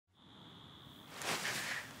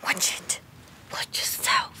Watch it. Watch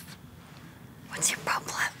yourself. What's your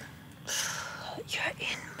problem? You're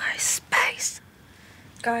in my space.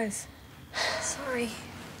 Guys, sorry.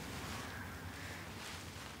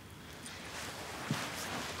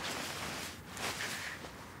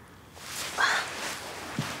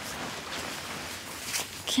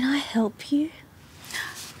 Can I help you?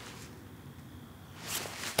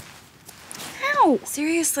 How?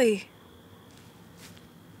 Seriously.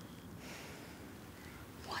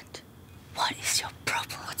 What? What is your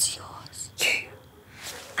problem? What's yours? You.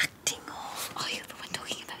 Acting all. Oh, you're the one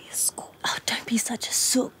talking about your school. Oh, don't be such a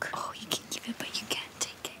sook. Oh, you can give it, but you can't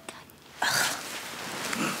take it,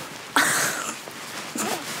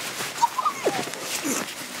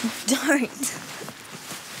 Don't.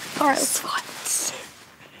 Or else what?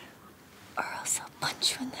 Or else I'll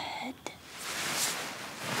punch you in the head.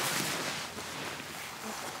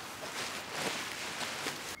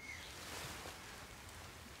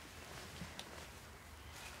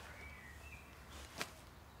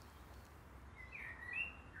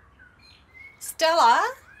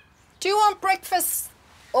 Stella, do you want breakfast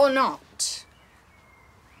or not?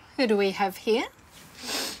 Who do we have here?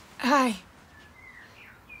 Hi.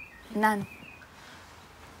 None.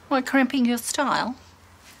 We're cramping your style.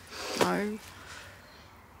 No.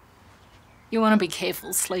 You want to be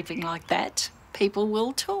careful sleeping like that. People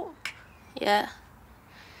will talk. Yeah.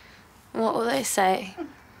 What will they say?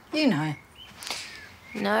 You know.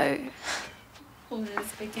 No, Well,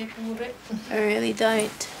 just be careful with it. I really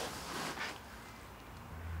don't.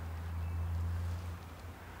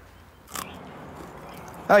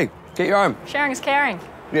 Hey, get your home. Sharing is caring.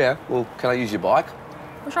 Yeah, well, can I use your bike?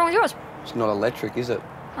 What's wrong with yours? It's not electric, is it?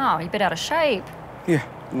 Oh, you're a bit out of shape. Yeah,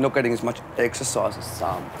 not getting as much exercise as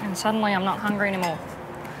some. And suddenly I'm not hungry anymore.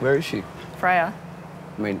 Where is she? Freya.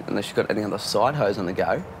 I mean, unless she's got any other side hoes on the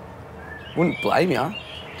go. Wouldn't blame you.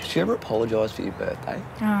 Did she ever apologise for your birthday?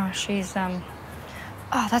 Oh, she's,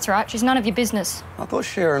 Oh, that's right. She's none of your business. I thought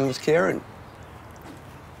Sharon was caring.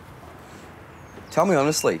 Tell me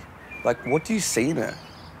honestly, like, what do you see in her?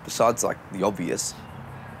 Besides, like, the obvious.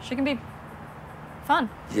 She can be fun.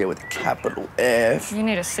 Yeah, with a capital F. You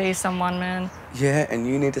need to see someone, man. Yeah, and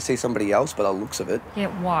you need to see somebody else by the looks of it. Yeah,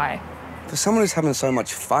 why? For someone who's having so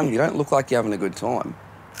much fun, you don't look like you're having a good time.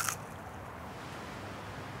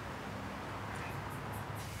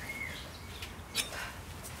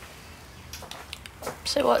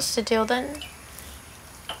 So what's the deal then?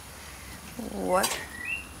 What?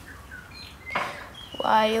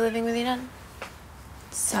 Why are you living with your nan?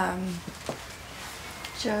 It's,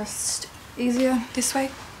 just easier this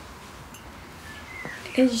way.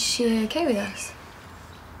 Is she okay with us?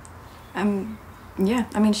 Yeah,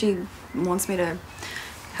 I mean, she wants me to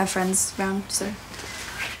have friends around, so.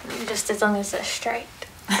 Just as long as they're straight.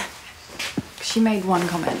 She made one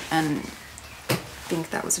comment and I think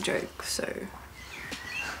that was a joke, so.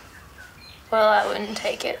 Well, I wouldn't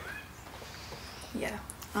take it. Yeah.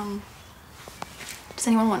 Does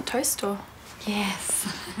anyone want toast or? Yes.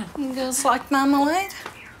 You girls like marmalade?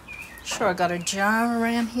 Sure, I got a jar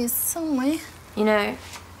around here somewhere. You know,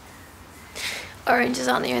 oranges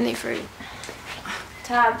aren't the only fruit.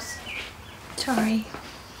 Tabs. Sorry.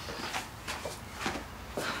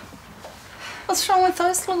 What's wrong with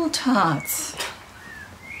those little tarts?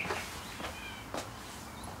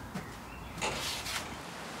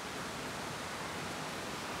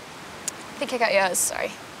 I think I got yours,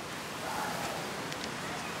 sorry.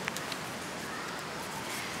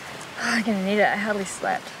 Oh, I'm gonna need it. I hardly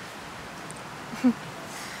slept.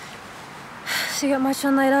 So you got much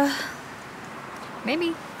on later?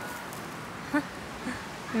 Maybe.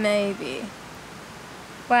 Maybe.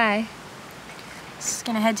 Why? Just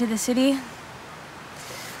gonna head to the city.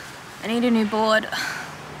 I need a new board.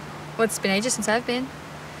 Well, it's been ages since I've been.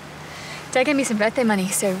 Dad gave me some birthday money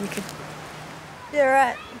so we could... Yeah,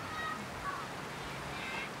 right.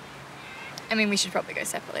 I mean, we should probably go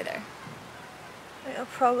separately, though. Yeah,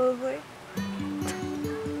 probably. We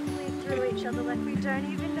through each other like we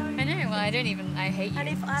don't even know. I know, well, I hate you. And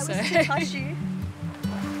if I was so. to touch you...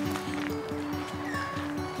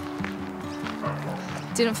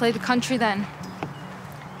 Didn't flee the country then?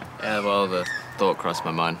 Yeah, well, the thought crossed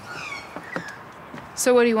my mind.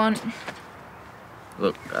 So what do you want?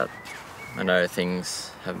 Look, I know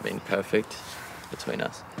things haven't been perfect between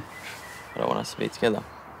us, but I want us to be together.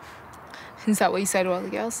 Is that what you say to all the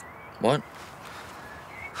girls? What?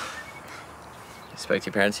 You spoke to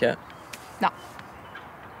your parents yet? No.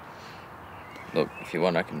 Look, if you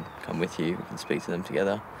want, I can come with you. We can speak to them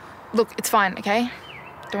together. Look, it's fine, okay?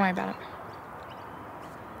 Don't worry about it.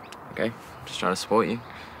 Okay? Just trying to support you.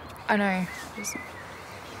 I know. Just...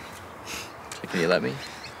 So can you let me?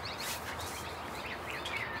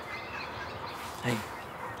 Hey.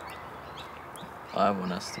 I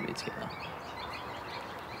want us to be together.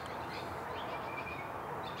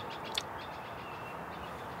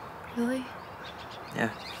 Really? Yeah.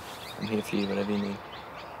 I'm here for you, whatever you need.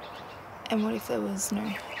 And what if there was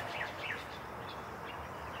no?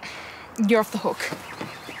 You're off the hook.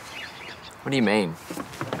 What do you mean?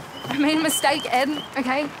 I made a mistake, Ed,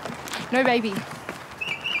 okay? No baby.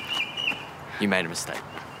 You made a mistake.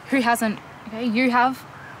 Who hasn't? Okay, you have.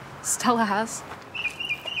 Stella has.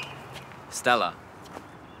 Stella.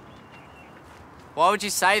 Why would you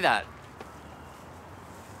say that?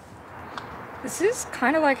 This is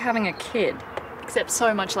kind of like having a kid. Except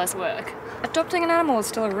so much less work. Adopting an animal is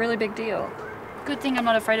still a really big deal. Good thing I'm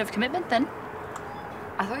not afraid of commitment then.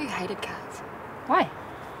 I thought you hated cats. Why?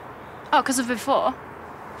 Oh, because of before.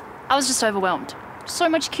 I was just overwhelmed. So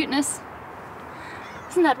much cuteness.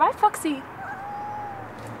 Isn't that right, Foxy?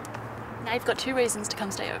 Now you've got 2 reasons to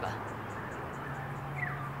come stay over.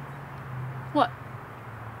 What?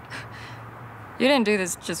 You didn't do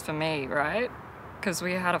this just for me, right? Because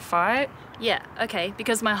we had a fight? Yeah, okay,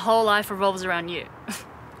 because my whole life revolves around you.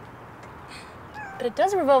 But it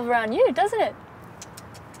does revolve around you, doesn't it?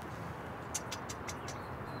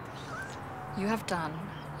 You have done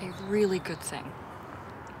a really good thing.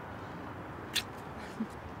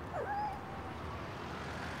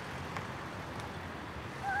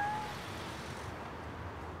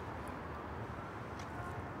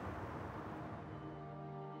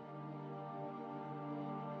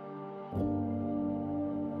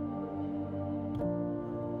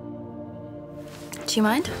 Do you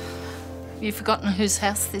mind? Have you forgotten whose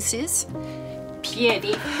house this is?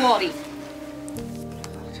 Piedi fuori.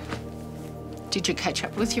 Did you catch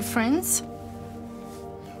up with your friends?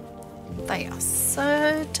 They are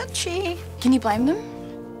so touchy. Can you blame them?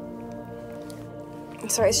 I'm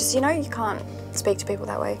sorry, it's just, you know, you can't speak to people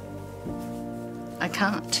that way. I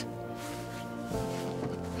can't.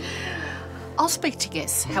 I'll speak to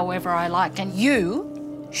guests however I like, and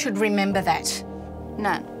you should remember that.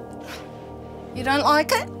 None. You don't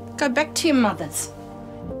like it? Go back to your mother's.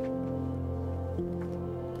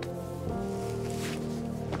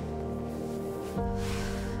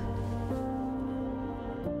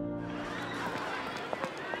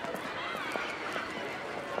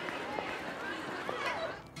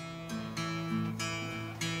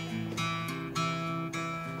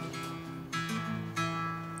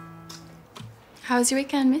 How was your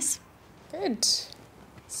weekend, miss? Good.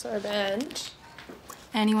 So bad.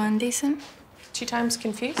 Anyone decent? 2 times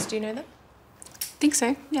confused, do you know them? Think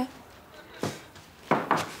so, yeah.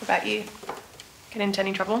 What about you? Get into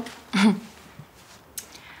any trouble?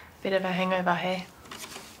 Bit of a hangover, hey?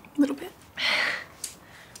 A little bit.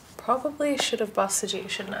 Probably should have busted you,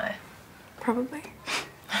 shouldn't I? Probably.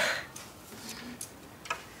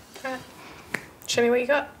 Right. Show me what you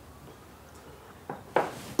got.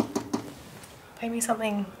 Pay me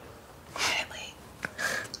something manly.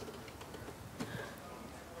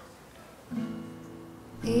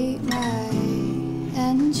 Eat my